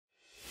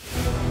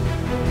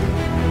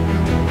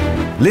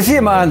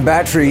Lithium-ion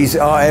batteries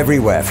are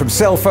everywhere, from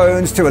cell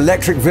phones to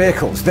electric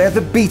vehicles. They're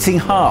the beating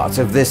heart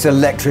of this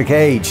electric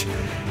age.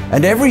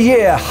 And every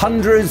year,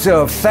 hundreds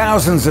of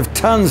thousands of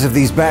tons of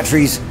these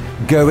batteries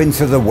go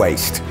into the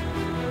waste.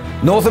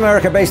 North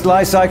America-based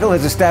LiCycle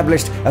has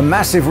established a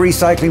massive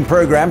recycling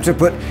program to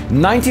put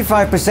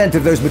 95%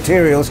 of those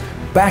materials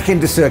back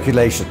into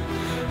circulation.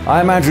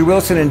 I'm Andrew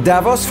Wilson in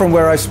Davos, from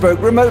where I spoke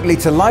remotely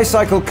to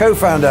LiCycle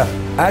co-founder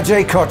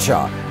Ajay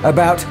Kochhar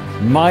about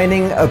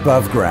mining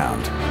above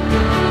ground.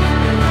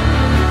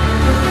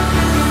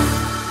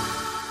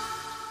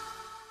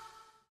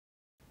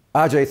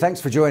 Ajay, thanks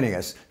for joining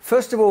us.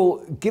 First of all,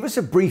 give us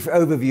a brief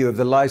overview of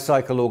the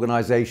LiCycle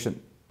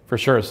organization. For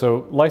sure.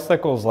 So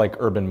LiCycle is like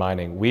urban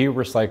mining. We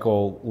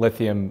recycle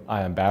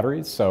lithium-ion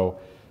batteries. So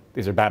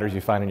these are batteries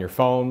you find in your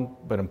phone,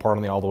 but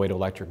importantly, all the way to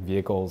electric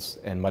vehicles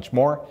and much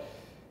more.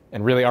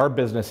 And really, our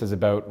business is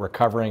about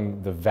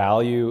recovering the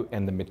value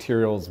and the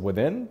materials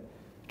within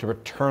to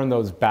return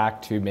those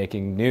back to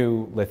making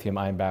new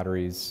lithium-ion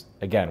batteries.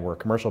 Again, we're a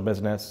commercial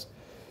business,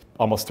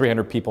 almost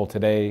 300 people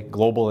today,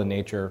 global in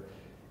nature,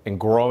 and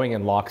growing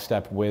in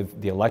lockstep with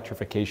the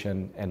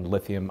electrification and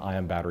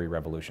lithium-ion battery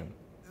revolution.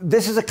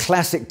 This is a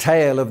classic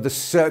tale of the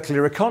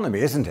circular economy,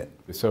 isn't it?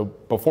 So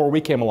before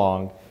we came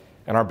along,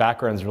 and our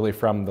background is really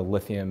from the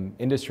lithium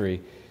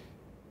industry,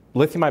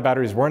 lithium-ion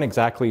batteries weren't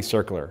exactly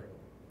circular.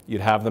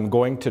 You'd have them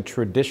going to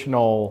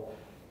traditional,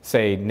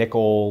 say,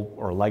 nickel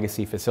or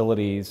legacy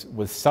facilities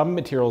with some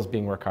materials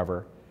being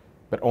recovered,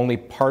 but only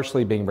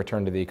partially being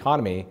returned to the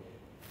economy,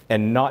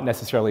 and not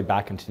necessarily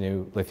back into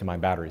new lithium-ion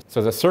batteries. So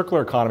as a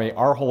circular economy,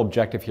 our whole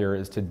objective here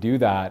is to do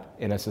that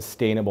in a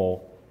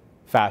sustainable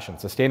fashion.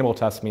 Sustainable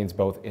to us means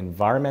both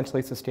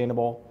environmentally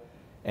sustainable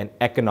and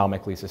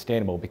economically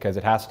sustainable, because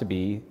it has to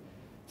be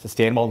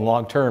sustainable in the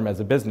long term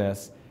as a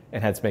business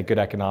and has to make good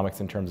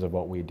economics in terms of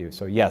what we do.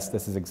 So yes,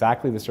 this is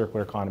exactly the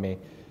circular economy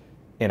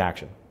in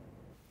action.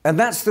 And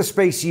that's the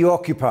space you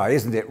occupy,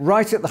 isn't it?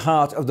 Right at the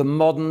heart of the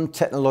modern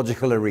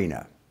technological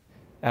arena.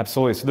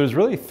 Absolutely. So there's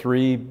really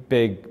three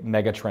big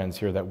mega trends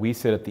here that we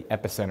sit at the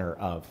epicenter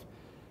of.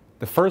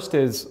 The first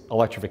is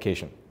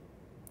electrification.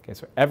 Okay,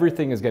 so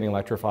everything is getting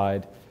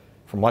electrified,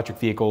 from electric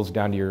vehicles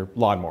down to your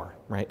lawnmower,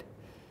 right?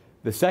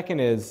 The second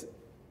is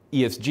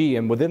ESG,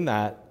 and within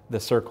that, the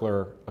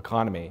circular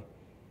economy.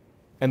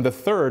 And the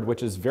third,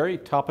 which is very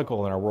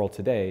topical in our world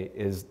today,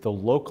 is the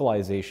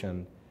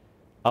localization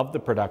of the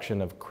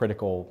production of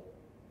critical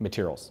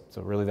materials.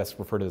 So really that's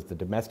referred to as the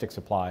domestic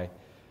supply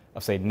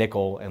of, say,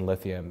 nickel and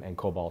lithium and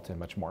cobalt and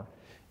much more.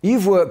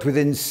 You've worked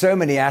within so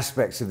many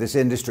aspects of this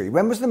industry.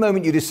 When was the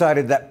moment you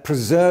decided that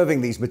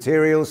preserving these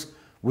materials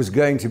was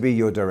going to be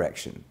your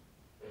direction?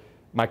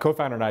 My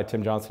co-founder and I,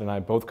 Tim Johnson, and I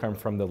both come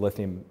from the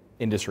lithium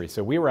industry.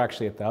 So we were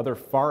actually at the other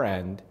far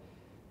end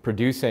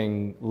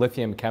producing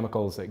lithium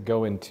chemicals that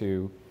go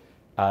into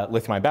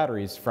lithium-ion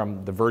batteries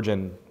from the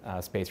virgin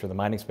space or the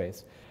mining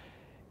space.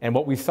 And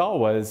what we saw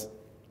was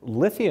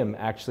lithium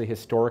actually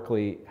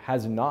historically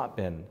has not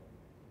been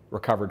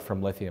recovered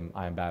from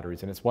lithium-ion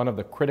batteries. And it's one of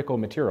the critical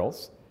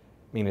materials,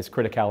 meaning its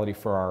criticality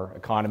for our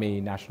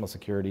economy, national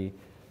security,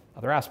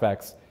 other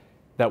aspects,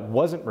 that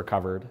wasn't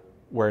recovered,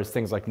 whereas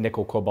things like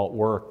nickel, cobalt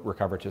were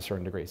recovered to a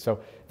certain degree. So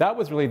that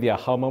was really the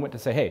aha moment to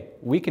say, hey,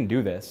 we can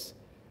do this.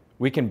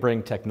 We can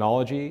bring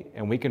technology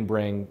and we can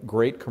bring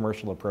great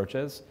commercial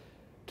approaches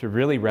to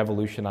really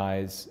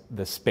revolutionize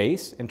the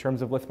space in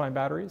terms of lithium-ion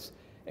batteries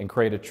and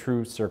create a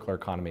true circular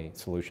economy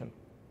solution.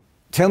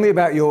 Tell me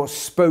about your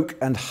spoke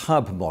and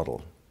hub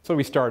model. So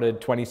we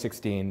started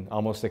 2016,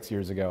 almost 6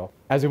 years ago.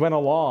 As we went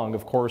along,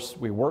 of course,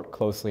 we worked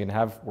closely and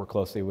have worked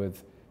closely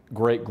with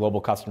great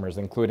global customers,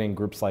 including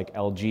groups like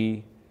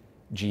LG,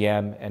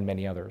 GM, and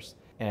many others.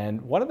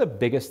 And one of the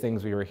biggest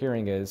things we were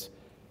hearing is,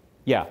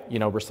 yeah,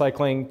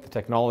 recycling, the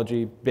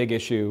technology, big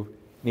issue,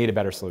 need a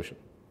better solution.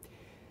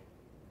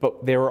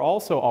 But they were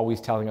also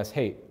always telling us,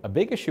 hey, a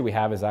big issue we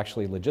have is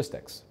actually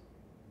logistics.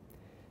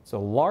 So a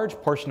large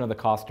portion of the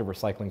cost of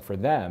recycling for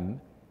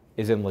them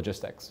is in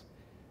logistics.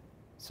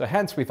 So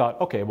hence we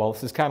thought, okay, well,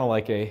 this is kind of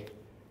like a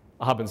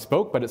hub and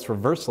spoke, but it's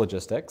reverse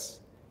logistics.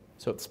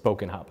 So it's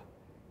spoke and hub.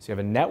 So you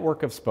have a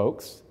network of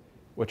spokes,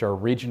 which are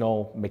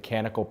regional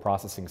mechanical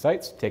processing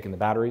sites, taking the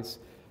batteries,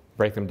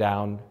 break them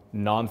down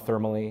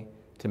non-thermally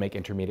to make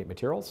intermediate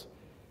materials,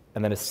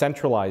 and then a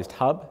centralized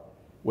hub,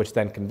 which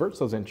then converts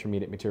those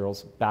intermediate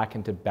materials back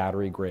into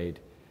battery-grade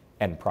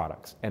end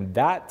products. And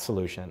that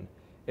solution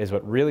is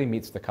what really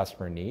meets the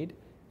customer need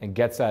and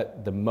gets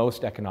at the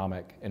most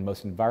economic and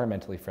most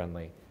environmentally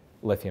friendly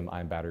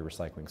lithium-ion battery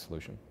recycling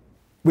solution.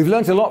 We've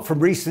learned a lot from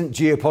recent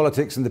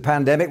geopolitics and the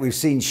pandemic. We've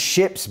seen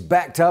ships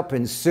backed up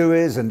in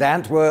Suez and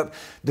Antwerp.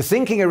 The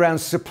thinking around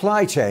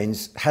supply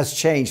chains has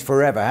changed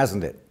forever,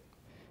 hasn't it?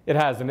 It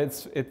has, and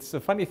it's a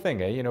funny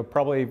thing, eh?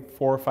 Probably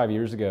 4 or 5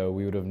 years ago,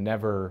 we would have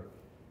never,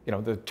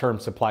 the term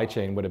supply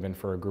chain would have been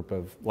for a group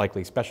of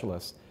likely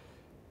specialists,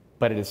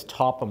 but it is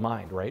top of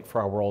mind, right,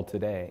 for our world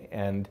today.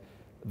 And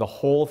the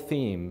whole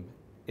theme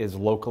is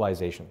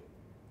localization,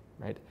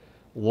 right?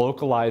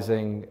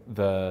 Localizing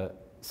the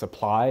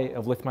supply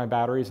of lithium-ion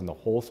batteries and the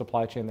whole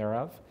supply chain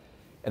thereof,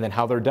 and then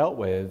how they're dealt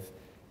with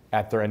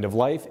at their end of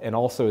life, and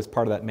also as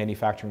part of that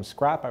manufacturing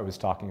scrap I was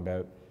talking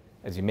about.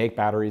 As you make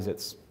batteries,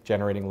 it's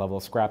generating a level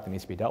of scrap that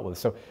needs to be dealt with.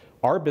 So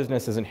our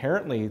business is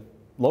inherently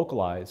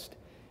localized,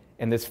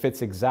 and this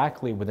fits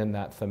exactly within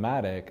that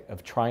thematic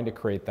of trying to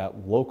create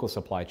that local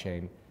supply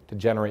chain to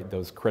generate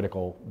those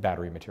critical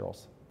battery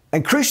materials.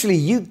 And crucially,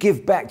 you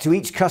give back to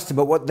each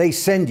customer what they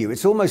send you.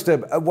 It's almost a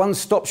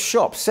one-stop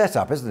shop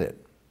setup, isn't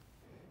it?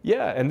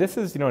 Yeah, and this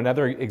is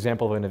another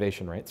example of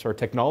innovation, right? So our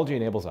technology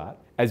enables that.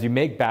 As you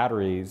make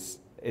batteries,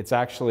 it's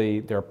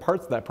actually, there are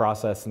parts of that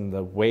process and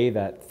the way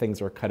that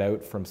things are cut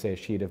out from, say, a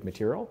sheet of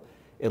material,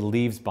 it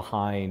leaves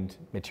behind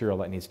material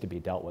that needs to be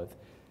dealt with.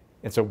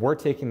 And so we're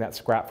taking that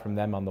scrap from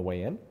them on the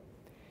way in.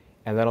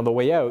 And then on the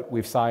way out,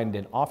 we've signed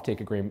an offtake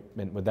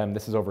agreement with them,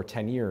 this is over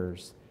 10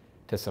 years,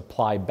 to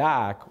supply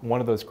back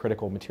one of those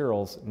critical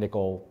materials,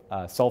 nickel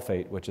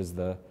sulfate, which is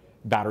the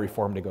battery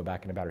form to go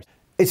back into batteries.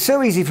 It's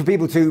so easy for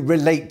people to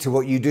relate to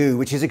what you do,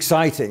 which is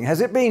exciting. Has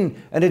it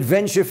been an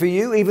adventure for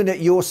you? Even at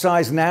your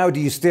size now, do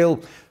you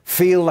still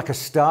feel like a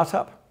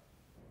startup?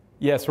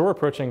 Yes, we're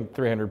approaching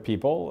 300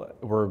 people.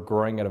 We're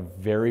growing at a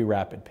very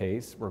rapid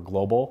pace. We're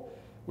global.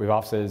 We have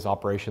offices,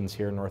 operations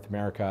here in North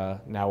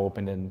America, now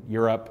opened in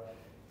Europe,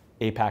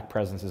 APAC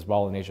presence as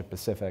well in Asia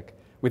Pacific.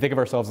 We think of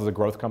ourselves as a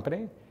growth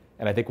company,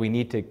 and I think we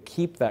need to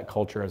keep that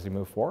culture as we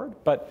move forward.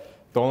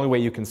 But the only way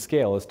you can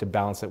scale is to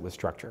balance it with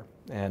structure.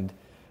 And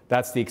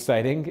that's the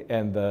exciting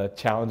and the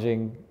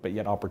challenging, but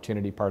yet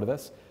opportunity part of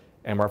this,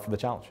 and we're up for the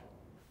challenge.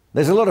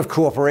 There's a lot of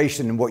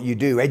cooperation in what you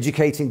do,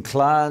 educating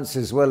clients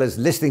as well as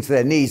listening to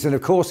their needs and,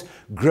 of course,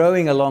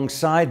 growing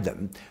alongside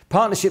them.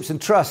 Partnerships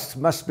and trust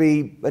must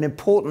be an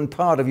important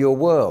part of your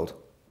world.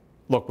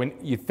 Look, when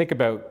you think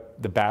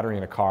about the battery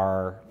in a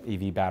car,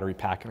 EV battery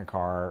pack in a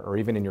car, or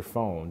even in your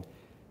phone,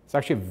 it's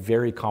actually a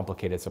very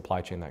complicated supply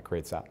chain that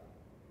creates that.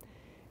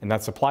 And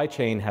that supply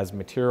chain has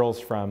materials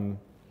from,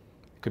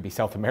 could be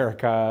South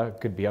America,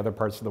 could be other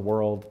parts of the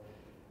world,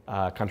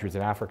 countries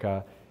in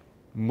Africa,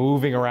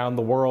 moving around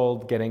the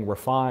world, getting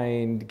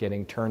refined,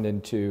 getting turned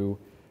into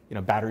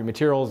battery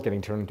materials,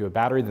 getting turned into a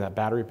battery, then that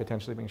battery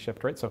potentially being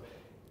shipped, right? So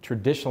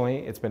traditionally,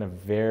 it's been a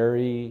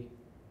very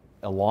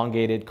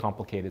elongated,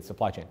 complicated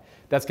supply chain.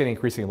 That's getting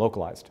increasingly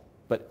localized.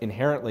 But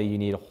inherently, you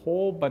need a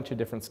whole bunch of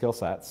different skill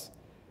sets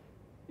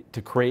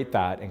to create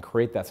that and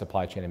create that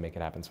supply chain and make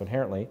it happen. So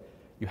inherently,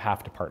 you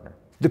have to partner.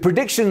 The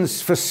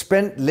predictions for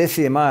spent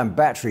lithium-ion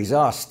batteries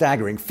are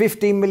staggering.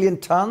 15 million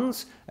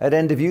tons at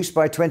end of use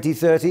by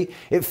 2030.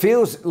 It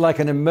feels like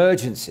an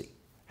emergency.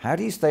 How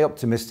do you stay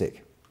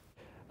optimistic?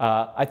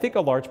 I think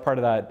a large part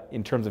of that,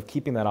 in terms of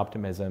keeping that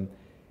optimism,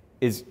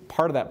 is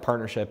part of that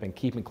partnership and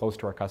keeping close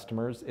to our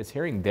customers, is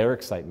hearing their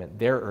excitement,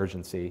 their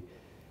urgency,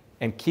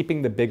 and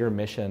keeping the bigger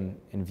mission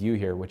in view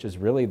here, which is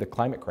really the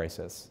climate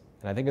crisis.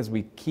 And I think as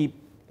we keep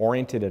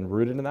oriented and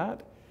rooted in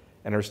that,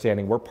 and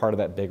understanding we're part of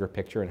that bigger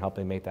picture and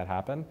helping make that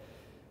happen,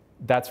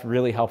 that's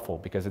really helpful,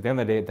 because at the end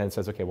of the day, it then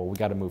says, okay, well, we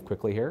got to move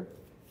quickly here,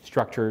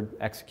 structured,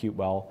 execute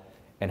well,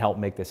 and help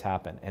make this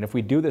happen. And if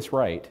we do this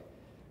right,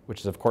 which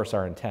is of course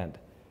our intent,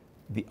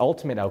 the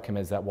ultimate outcome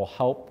is that we'll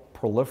help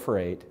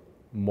proliferate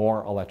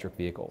more electric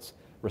vehicles.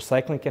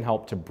 Recycling can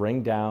help to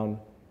bring down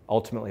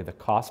ultimately the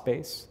cost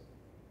base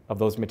of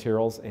those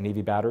materials in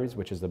EV batteries,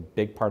 which is a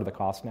big part of the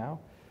cost now,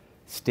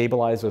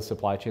 stabilize those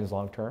supply chains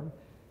long term,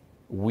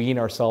 wean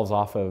ourselves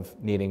off of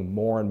needing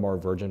more and more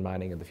virgin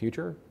mining in the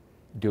future,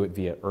 do it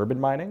via urban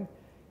mining,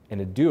 and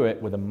to do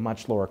it with a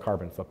much lower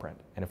carbon footprint.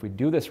 And if we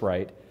do this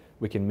right,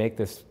 we can make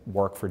this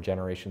work for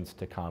generations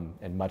to come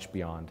and much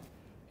beyond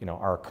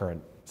our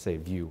current, say,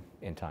 view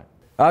in time.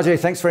 RJ,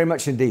 thanks very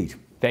much indeed.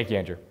 Thank you,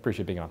 Andrew.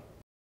 Appreciate being on.